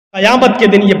कयामत के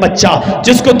दिन ये बच्चा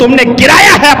जिसको तुमने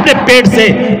गिराया है अपने पेट से,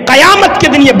 कयामत के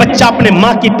दिन ये बच्चा अपने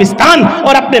माँ की पिस्तान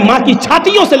और अपने माँ की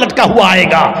छातियों से लटका हुआ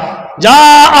आएगा। जा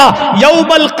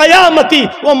यौमल कयामती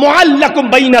वो मुअल्लकुम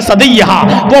बैन सदिय्हा,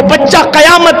 वो बच्चा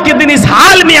कयामत के दिन इस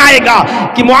हाल में आएगा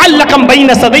कि मुअल्लकुम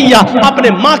बैन सदिय्हा,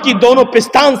 अपने माँ की दोनों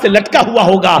पिस्तान से लटका हुआ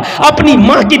होगा, अपनी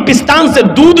माँ की पिस्तान से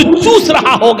दूध चूस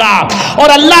रहा होगा। और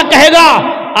अल्लाह कहेगा,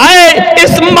 आए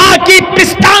इस माँ की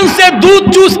पिस्तान से दूध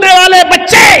चूसने वाले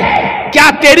बच्चे, क्या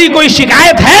तेरी कोई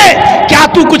शिकायत है? क्या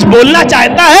तू कुछ बोलना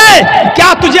चाहता है?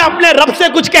 क्या तुझे अपने रब से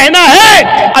कुछ कहना है?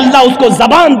 अल्लाह उसको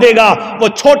जबान देगा। वो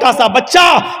छोटा सा बच्चा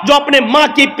जो अपने माँ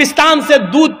की पिस्तान से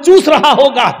दूध चूस रहा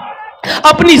होगा,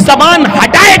 अपनी जबान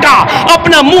हटाएगा,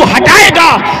 अपना मुंह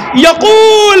हटाएगा,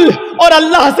 यकूल, और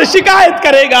अल्लाह से शिकायत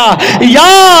करेगा,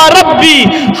 या रब्बी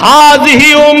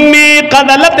हाज़िही उम्मी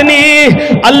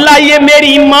क़दलतनी, अल्लाह ये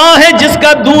मेरी माँ है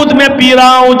जिसका दूध मैं पी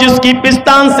रहा हूँ, जिसकी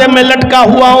पिस्तान से मैं लटका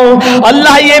हुआ हूँ।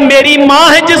 अल्लाह ये मेरी माँ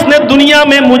है जिसने दुनिया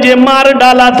में मुझे मार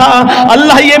डाला था।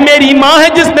 अल्लाह ये मेरी माँ है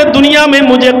जिसने दुनिया में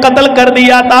मुझे कत्ल कर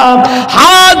दिया था।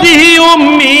 हाज़िही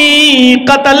उम्मी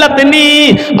क़तलतनी,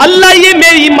 अल्लाह ये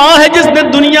मेरी माँ है जिसने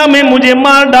दुनिया में मुझे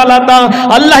मार डाला था।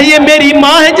 अल्लाह ये मेरी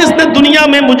माँ है जिसने दुनिया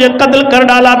में मुझे कत्ल कर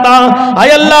डाला था। हाय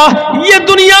अल्लाह, ये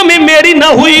दुनिया में मेरी ना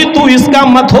हुई, तू इसका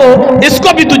मत हो,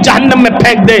 इसको भी तू जहन्नम में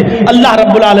फेंक दे। अल्लाह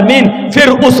रब्बुल आलमीन फिर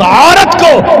उस औरत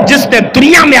को जिसने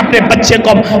दुनिया में अपने बच्चे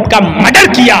को का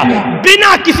मर्डर किया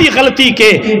बिना किसी गलती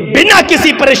के, बिना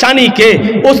किसी परेशानी के,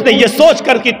 उसने ये सोच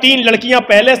कर कि 3 लड़कियां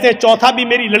पहले से, चौथा भी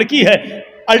मेरी लड़की है,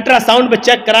 अल्ट्रासाउंड में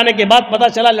चेक कराने के बाद पता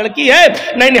चला लड़की है,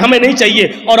 नहीं हमें नहीं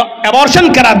चाहिए, और एबॉर्शन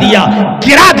करा दिया,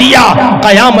 गिरा दिया।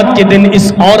 कयामत के दिन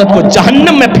इस औरत को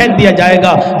जहन्नम में फेंक दिया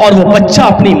जाएगा और वो बच्चा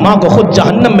अपनी माँ को खुद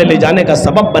जहन्नम में ले जाने का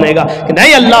सबब बनेगा कि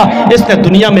नहीं अल्लाह, इसने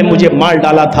दुनिया में मुझे मार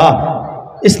डाला था।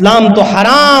 इस्लाम तो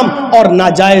हराम और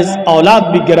नाजायज औलाद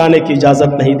भी गिराने की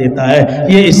इजाजत नहीं देता है।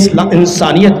 ये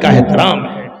इंसानियत का एहतराम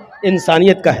है,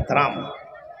 इंसानियत का एहतराम।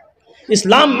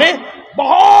 इस्लाम में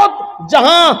बहुत,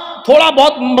 जहां थोड़ा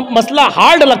बहुत मसला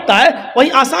हार्ड लगता है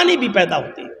वहीं आसानी भी पैदा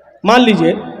होती है। मान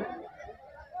लीजिए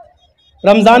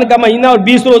रमजान का महीना और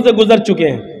 20 रोजे गुजर चुके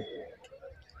हैं।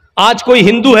 आज कोई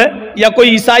हिंदू है या कोई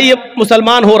ईसाई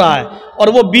मुसलमान हो रहा है और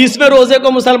वो 20वें रोजे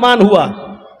को मुसलमान हुआ,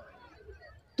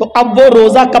 तो अब वो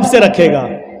रोजा कब से रखेगा?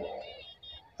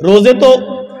 रोजे तो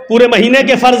पूरे महीने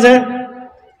के फर्ज हैं,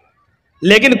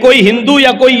 लेकिन कोई हिंदू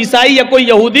या कोई ईसाई या कोई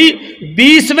यहूदी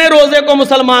 20वें रोजे को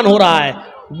मुसलमान हो रहा है।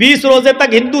 20 रोजे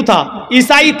तक हिंदू था,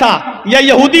 ईसाई था, या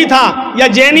यहूदी था, या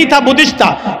जैनी था, बुद्धिस्ट था,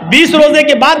 20 रोजे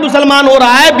के बाद मुसलमान हो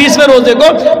रहा है 20वें रोजे को,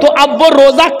 तो अब वो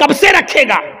रोजा कब से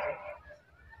रखेगा?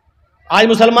 आज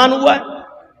मुसलमान हुआ है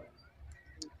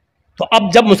तो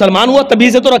अब जब मुसलमान हुआ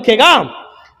तभी से तो रखेगा।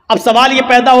 अब सवाल ये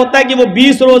पैदा होता है कि वो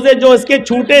 20 रोजे जो इसके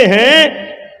छूटे हैं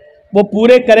वो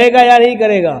पूरे करेगा या नहीं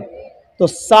करेगा? तो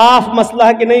साफ मसला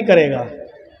है कि नहीं करेगा।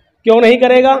 क्यों नहीं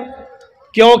करेगा?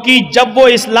 क्योंकि जब वो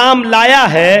इस्लाम लाया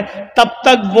है तब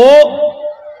तक वो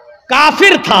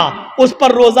काफिर था, उस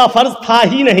पर रोजा फर्ज था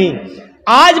ही नहीं।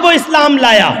 आज वो इस्लाम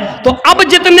लाया तो अब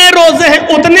जितने रोजे हैं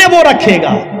उतने वो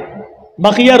रखेगा,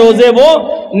 बकिया रोजे वो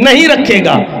नहीं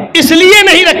रखेगा। इसलिए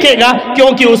नहीं रखेगा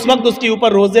क्योंकि उस वक्त उसके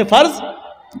ऊपर रोजे फर्ज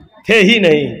थे ही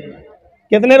नहीं।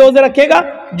 कितने रोजे रखेगा?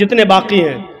 जितने बाकी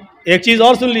हैं। एक चीज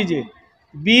और सुन लीजिए,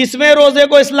 20वें रोजे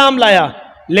को इस्लाम लाया,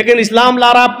 लेकिन इस्लाम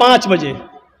ला रहा 5 बजे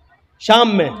शाम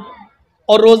में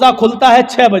और रोजा खुलता है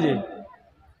 6 बजे।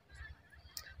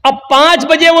 अब 5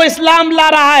 बजे वो इस्लाम ला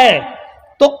रहा है,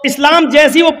 तो इस्लाम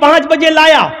जैसी वो 5 बजे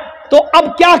लाया तो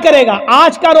अब क्या करेगा?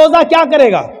 आज का रोजा क्या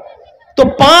करेगा? तो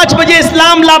 5 बजे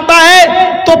इस्लाम लाता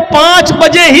है तो 5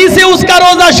 बजे ही से उसका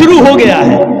रोजा शुरू हो गया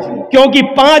है, क्योंकि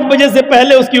 5 बजे से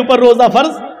पहले उसके ऊपर रोजा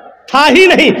फर्ज था ही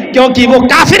नहीं, क्योंकि वो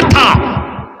काफिर था।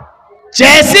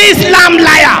 जैसे इस्लाम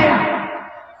लाया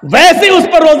वैसे उस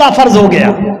पर रोजा फर्ज हो गया,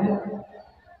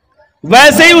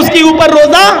 वैसे ही उसके ऊपर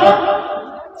रोजा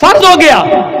फर्ज हो गया।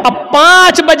 अब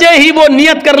 5 बजे ही वो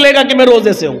नियत कर लेगा कि मैं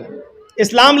रोजे से हूं।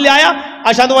 इस्लाम ले आया,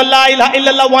 अशहदु अल्ला इलाहा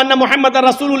इल्लल्लाह व अन्ना मुहम्मदन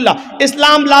रसूलुल्लाह,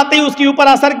 इस्लाम लाते ही उसके ऊपर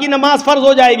असर की नमाज फर्ज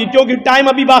हो जाएगी, क्योंकि टाइम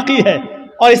अभी बाकी है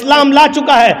और इस्लाम ला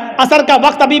चुका है, असर का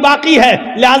वक्त अभी बाकी है,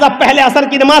 लिहाजा पहले असर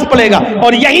की नमाज पढ़ेगा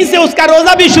और यहीं से उसका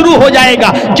रोजा भी शुरू हो जाएगा,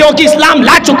 क्योंकि इस्लाम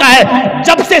ला चुका है।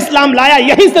 जब से इस्लाम लाया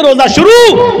यहीं से रोजा शुरू,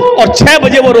 और 6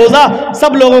 बजे वो रोजा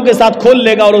सब लोगों के साथ खोल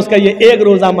लेगा और उसका ये एक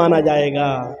रोजा माना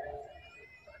जाएगा,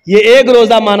 ये एक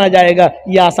रोजा माना जाएगा।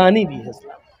 ये आसानी भी है,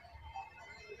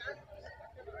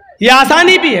 ये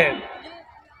आसानी भी है।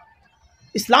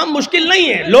 इस्लाम मुश्किल नहीं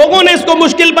है, लोगों ने इसको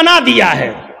मुश्किल बना दिया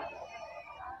है।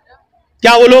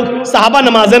 क्या वो लोग सहाबा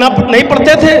नमाजें नहीं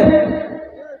पढ़ते थे?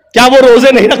 क्या वो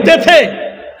रोजे नहीं रखते थे?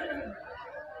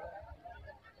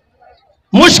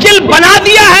 मुश्किल बना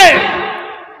दिया है।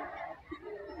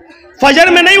 फजर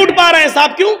में नहीं उठ पा रहे हैं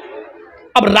साहब, क्यों?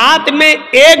 अब रात में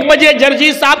 1 बजे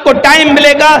जर्जीस साहब को टाइम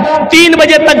मिलेगा, 3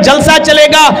 बजे तक जलसा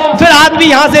चलेगा, फिर आदमी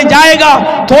यहां से जाएगा,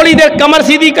 थोड़ी देर कमर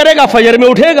सीधी करेगा, फजर में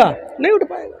उठेगा? नहीं उठ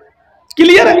पाएगा।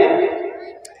 क्लियर है?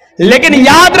 लेकिन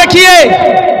याद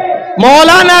रखिए,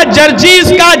 मौलाना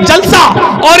जर्जीस का जलसा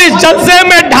और इस जलसे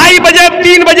में 2:30 बजे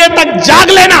 3 बजे तक जाग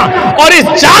लेना और इस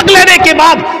जाग लेने के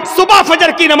बाद सुबह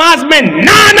फजर की नमाज में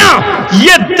ना आना,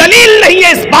 यह दलील नहीं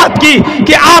है इस बात की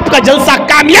कि आपका जलसा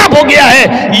कामयाब हो गया है,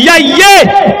 या ये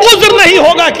उज़्र नहीं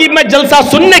होगा कि मैं जलसा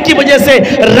सुनने की वजह से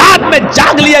रात में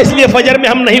जाग लिया इसलिए फजर में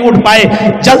हम नहीं उठ पाए।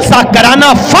 जलसा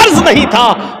कराना फर्ज नहीं था,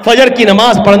 फजर की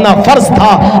नमाज पढ़ना फर्ज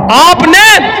था। आपने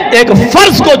एक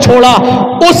फर्ज को छोड़ा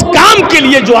उस काम के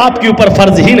लिए जो आपके ऊपर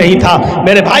फर्ज ही नहीं था।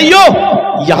 मेरे भाइयों,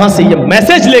 यहां से ये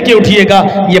मैसेज लेके उठिएगा,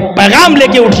 ये पैगाम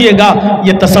लेके उठिएगा,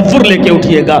 ये तसव्वुर लेके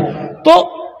उठिएगा। तो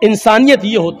इंसानियत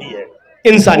ये होती है,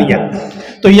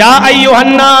 इंसानियत। तो या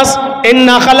अय्युहन्नास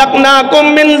इन्ना खलकनाकुम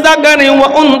मिन ज़करिन व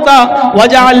उन्सा व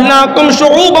जअलनाकुम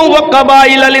शुऊबन व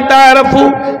क़बाइल लितारफू,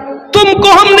 तुमको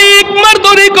हमने एक मर्द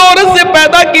और एक औरत से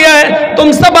पैदा किया है,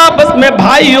 तुम सब आपस में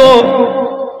भाई हो,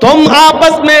 तुम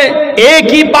आपस में एक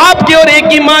ही बाप के और एक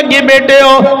ही मां के बेटे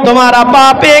हो, तुम्हारा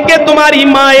बाप एक है, तुम्हारी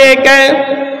मां एक है।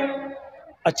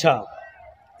 अच्छा,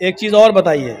 एक चीज और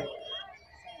बताइए,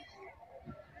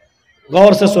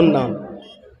 गौर से सुनना।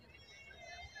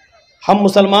 हम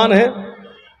मुसलमान हैं,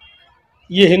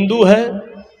 ये हिंदू है,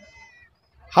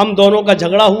 हम दोनों का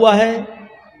झगड़ा हुआ है।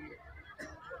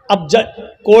 अब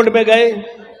कोर्ट में गए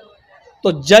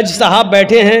तो जज साहब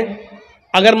बैठे हैं,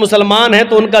 अगर मुसलमान है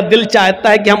तो उनका दिल चाहता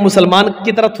है कि हम मुसलमान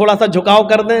की तरफ थोड़ा सा झुकाव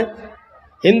कर दें,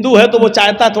 हिंदू है तो वो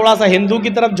चाहता है थोड़ा सा हिंदू की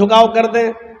तरफ झुकाव कर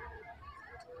दें।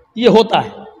 ये होता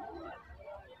है,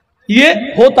 ये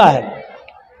होता है।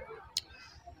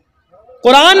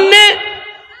 कुरान ने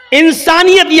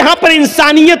इंसानियत, यहां पर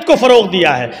इंसानियत को फरोग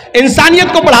दिया है,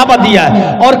 इंसानियत को बढ़ावा दिया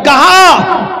है और कहा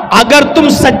अगर तुम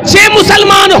सच्चे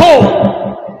मुसलमान हो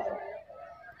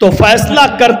तो फैसला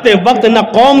करते वक्त न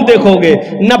कौम देखोगे,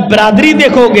 न बरादरी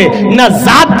देखोगे, न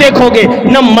जात देखोगे,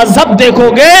 न मजहब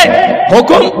देखोगे।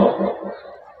 हुक्म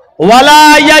वला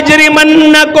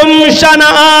यजरिमन्नकुम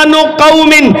शनआनु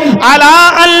कौमिन अला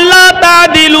अल्ला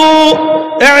तादिलू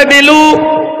इअदिलू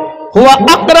हुवा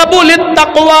अक़रबु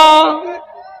लित्तक़वा।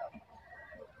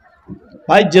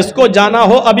 भाई जिसको जाना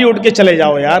हो अभी उठ के चले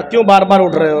जाओ यार, क्यों बार बार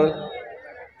उठ रहे हो?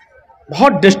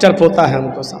 बहुत डिस्टर्ब होता है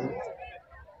हमको सामने।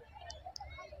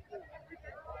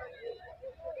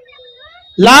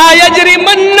 ला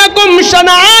यजरिमन्नकुम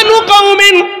शनआनु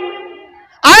कौमिन,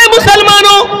 आए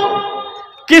मुसलमानों,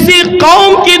 किसी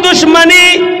कौम की दुश्मनी,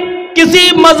 किसी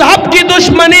मजहब की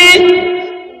दुश्मनी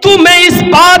तुम्हें इस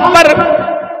बात पर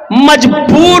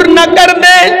मजबूर न कर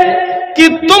दे कि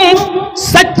तुम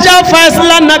सच्चा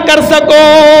फैसला न कर सको,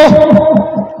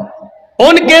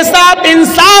 उनके साथ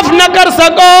इंसाफ न कर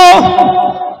सको।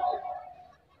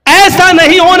 ऐसा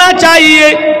नहीं होना चाहिए।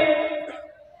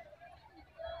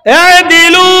 ए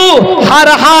दिलू, हर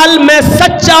हाल में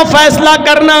सच्चा फैसला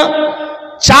करना,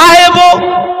 चाहे वो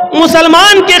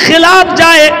मुसलमान के खिलाफ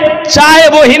जाए, चाहे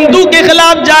वो हिंदू के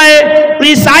खिलाफ जाए,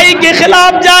 ईसाई के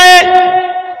खिलाफ जाए,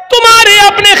 तुम्हारे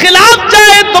अपने खिलाफ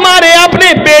जाए, तुम्हारे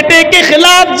अपने बेटे के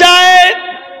खिलाफ जाए,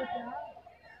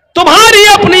 तुम्हारी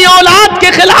अपनी औलाद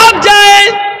के खिलाफ जाए।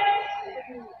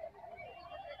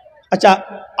 अच्छा,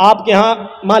 आपके यहां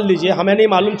मान लीजिए, हमें नहीं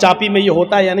मालूम चापी में ये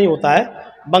होता है या नहीं होता है,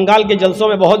 बंगाल के जलसों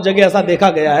में बहुत जगह ऐसा देखा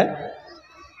गया है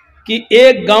कि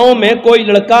एक गांव में कोई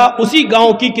लड़का उसी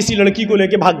गांव की किसी लड़की को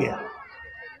लेकर भाग गया,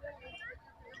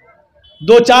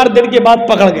 2-4 दिन के बाद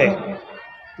पकड़ गए,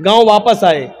 गांव वापस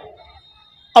आए।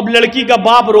 अब लड़की का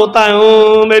बाप रोता है,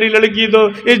 ओ मेरी लड़की तो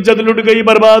इज्जत लुट गई,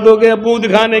 बर्बाद हो गया, मुंह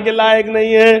दिखाने के लायक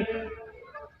नहीं है।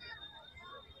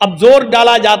 अब जोर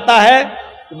डाला जाता है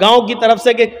गांव की तरफ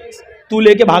से कि तू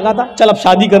लेके भागा था, चल अब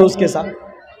शादी करो उसके साथ।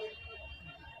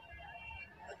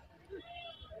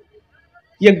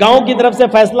 ये गांव की तरफ से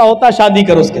फैसला होता है शादी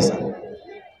करो उसके साथ,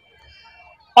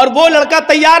 और वो लड़का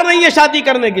तैयार नहीं है शादी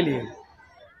करने के लिए।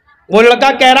 वो लड़का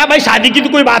कह रहा है भाई शादी की तो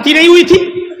कोई बात ही नहीं हुई थी।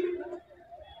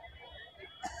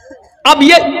 अब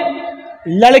ये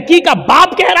लड़की का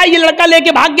बाप कह रहा है ये लड़का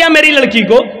लेके भाग गया मेरी लड़की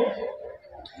को।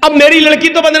 अब मेरी लड़की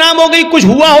तो बदनाम हो गई, कुछ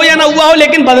हुआ हो या ना हुआ हो,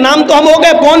 लेकिन बदनाम तो हम हो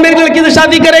गए, कौन मेरी लड़की से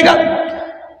शादी करेगा?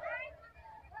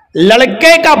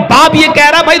 लड़के का बाप ये कह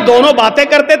रहा भाई दोनों बातें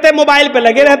करते थे, मोबाइल पे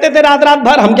लगे रहते थे रात रात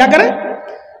भर, हम क्या करें?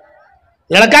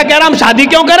 लड़का कह रहा हम शादी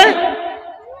क्यों करें,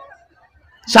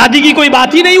 शादी की कोई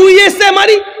बात ही नहीं हुई है इससे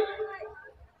हमारी।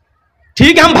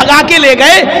 ठीक है, हम भगा के ले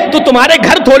गए तो तुम्हारे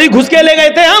घर थोड़ी घुस के ले गए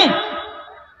थे हम,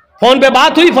 फोन पे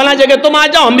बात हुई फला जगह तुम आ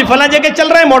जाओ, हम भी फला जगह चल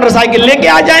रहे हैं, मोटरसाइकिल लेके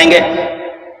आ जाएंगे।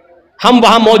 हम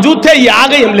वहां मौजूद थे, ये आ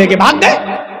गई, हम लेके भाग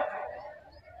गए।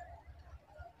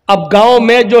 अब गांव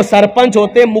में जो सरपंच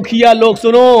होते, मुखिया लोग,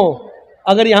 सुनो,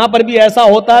 अगर यहां पर भी ऐसा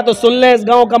होता है तो सुन ले इस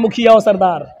गांव का मुखिया और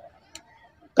सरदार,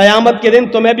 कयामत के दिन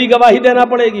तुम्हें भी गवाही देना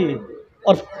पड़ेगी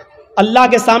और अल्लाह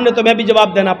के सामने तुम्हें भी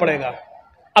जवाब देना पड़ेगा।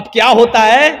 अब क्या होता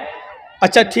है,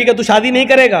 अच्छा ठीक है तू शादी नहीं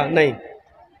करेगा, नहीं,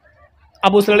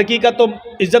 अब उस लड़की का तो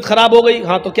इज्जत खराब हो गई,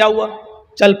 हाँ तो क्या हुआ,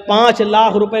 चल 5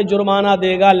 लाख रुपए जुर्माना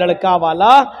देगा लड़का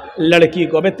वाला लड़की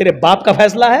को। अबे तेरे बाप का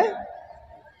फैसला है?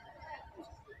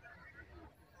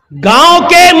 गांव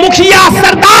के मुखिया,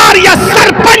 सरदार या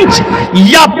सरपंच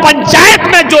या पंचायत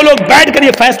में जो लोग बैठकर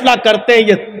ये फैसला करते हैं,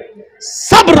 ये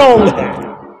सब रोंग है,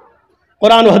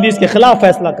 कुरान और हदीस के खिलाफ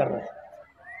फैसला कर रहे हैं।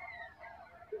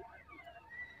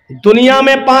 दुनिया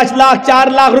में 5 लाख 4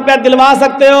 लाख रुपए दिलवा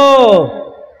सकते हो,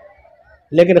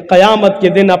 लेकिन कयामत के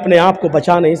दिन अपने आप को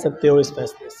बचा नहीं सकते हो इस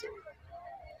फैसले से।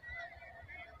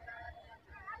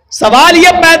 सवाल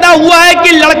यह पैदा हुआ है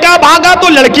कि लड़का भागा तो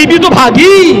लड़की भी तो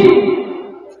भागी,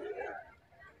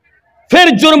 फिर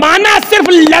जुर्माना सिर्फ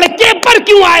लड़के पर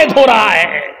क्यों आयद हो रहा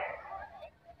है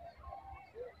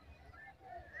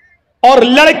और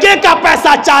लड़के का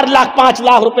पैसा 4 लाख 5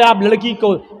 लाख रुपए आप लड़की को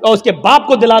और उसके बाप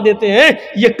को दिला देते हैं?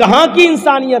 ये कहां की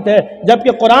इंसानियत है?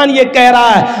 जबकि कुरान ये कह रहा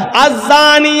है,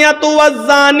 अज़्ज़ानियतु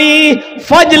वज़्ज़ानी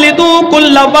फजलिदू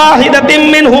कुल्ल वाहिदतिन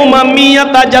मिनहुमा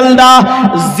मियता जल्दा।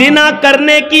 जिना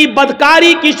करने की,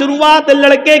 बदकारी की शुरुआत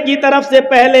लड़के की तरफ से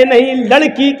पहले नहीं,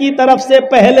 लड़की की तरफ से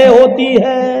पहले होती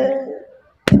है।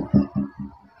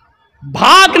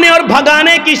 भागने और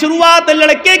भगाने की शुरुआत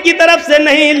लड़के की तरफ से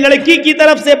नहीं, लड़की की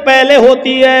तरफ से पहले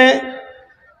होती है।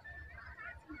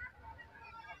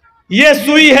 ये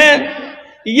सुई है,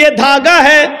 ये धागा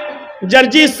है,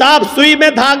 जर्जिस साहब सुई में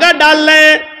धागा डाल रहे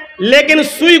हैं, लेकिन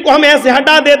सुई को हम ऐसे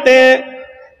हटा देते हैं,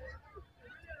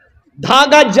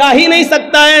 धागा जा ही नहीं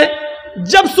सकता है।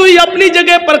 जब सुई अपनी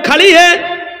जगह पर खड़ी है,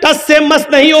 टस से मस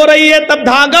नहीं हो रही है, तब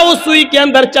धागा उस सुई के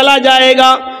अंदर चला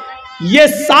जाएगा। ये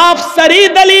साफ सरी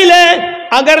दलील है,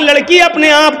 अगर लड़की अपने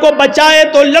आप को बचाए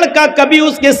तो लड़का कभी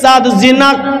उसके साथ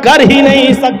जिना कर ही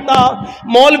नहीं सकता।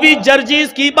 मौलवी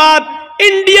जर्जिस की बात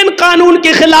इंडियन कानून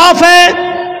के खिलाफ है,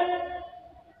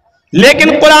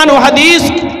 लेकिन कुरान और हदीस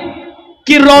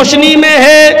की रोशनी में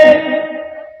है।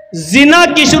 जिना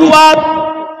की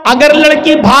शुरुआत अगर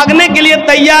लड़की भागने के लिए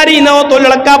तैयारी ना हो तो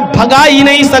लड़का भगा ही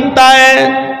नहीं सकता है,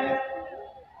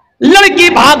 लड़की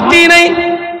भागती नहीं।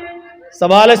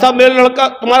 सवाल है साहब, मेरा लड़का,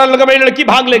 तुम्हारा लड़का मेरी लड़की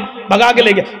भगा के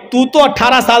ले गया, तू तो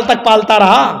 18 साल तक पालता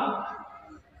रहा,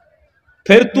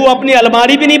 फिर तू अपनी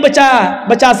अलमारी भी नहीं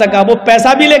बचा सका, वो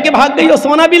पैसा भी लेके भाग गई और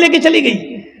सोना भी लेके चली गई,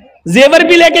 जेवर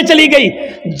भी लेके चली गई।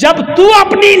 जब तू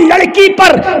अपनी लड़की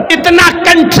पर इतना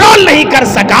कंट्रोल नहीं कर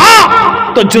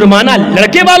सका तो जुर्माना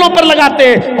लड़के वालों पर लगाते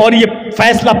हैं, और ये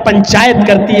फैसला पंचायत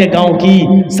करती है, गांव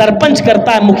की सरपंच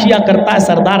करता है, मुखिया करता है,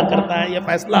 सरदार करता है, ये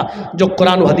फैसला जो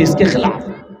कुरान और हदीस के खिलाफ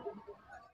है।